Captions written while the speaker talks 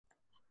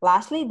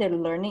Lastly, the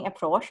learning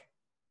approach.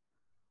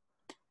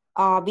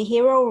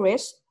 Behavioral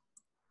risk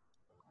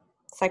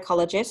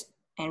psychologists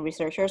and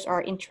researchers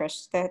are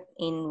interested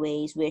in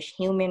ways which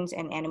humans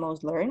and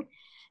animals learn.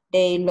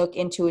 They look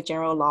into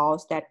general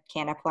laws that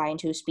can apply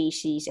into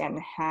species and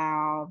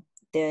how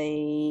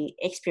the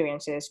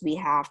experiences we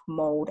have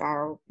mold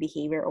our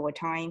behavior over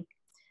time.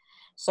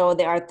 So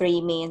there are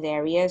three main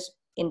areas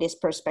in this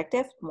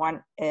perspective.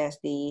 One is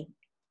the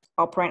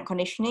operant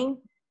conditioning,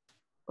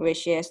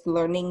 which is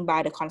learning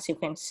by the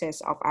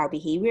consequences of our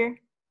behavior.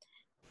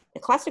 The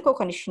classical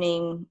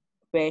conditioning,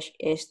 which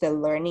is the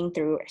learning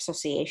through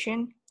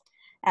association.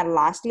 And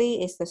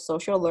lastly is the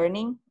social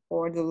learning,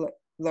 or the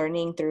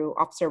learning through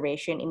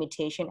observation,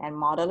 imitation, and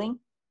modeling.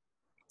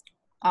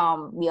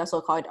 We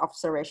also call it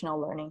observational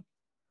learning.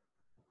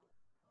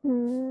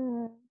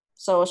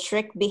 So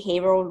strict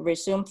behavioral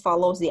realism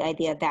follows the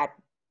idea that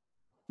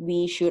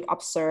we should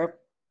observe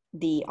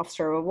the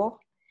observable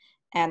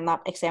and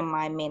not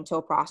examine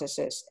mental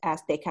processes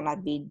as they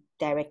cannot be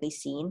directly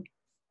seen.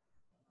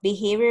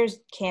 Behaviors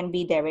can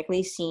be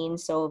directly seen,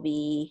 so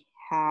we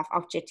have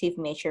objective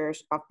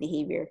measures of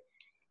behavior.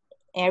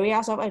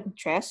 Areas of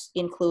interest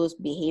include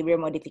behavior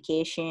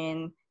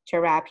modification,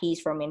 therapies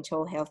for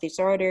mental health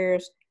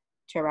disorders,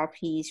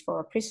 therapies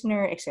for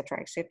prisoner,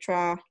 etc.,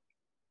 etc.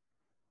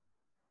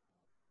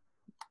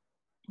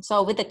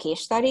 So with the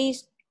case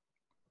studies,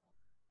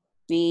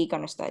 we're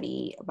going to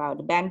study about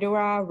the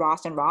Bandura,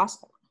 Ross and Ross,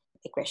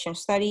 equation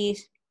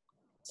studies,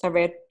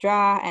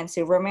 Saavedra and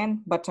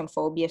Silverman, button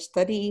phobia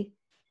study,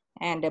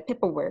 and the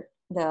paperwork,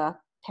 the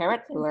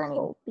parrot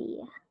learning.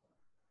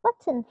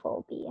 Button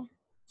phobia.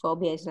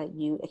 Phobia is like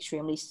you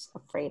extremely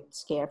afraid,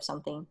 scared of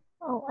something.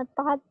 Oh, I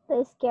thought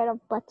they're scared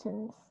of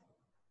buttons.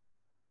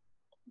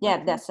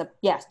 Yeah,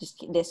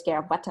 they're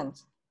scared of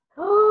buttons.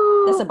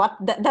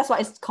 That's why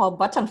it's called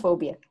button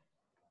phobia.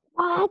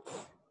 What?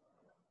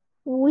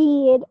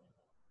 Weird.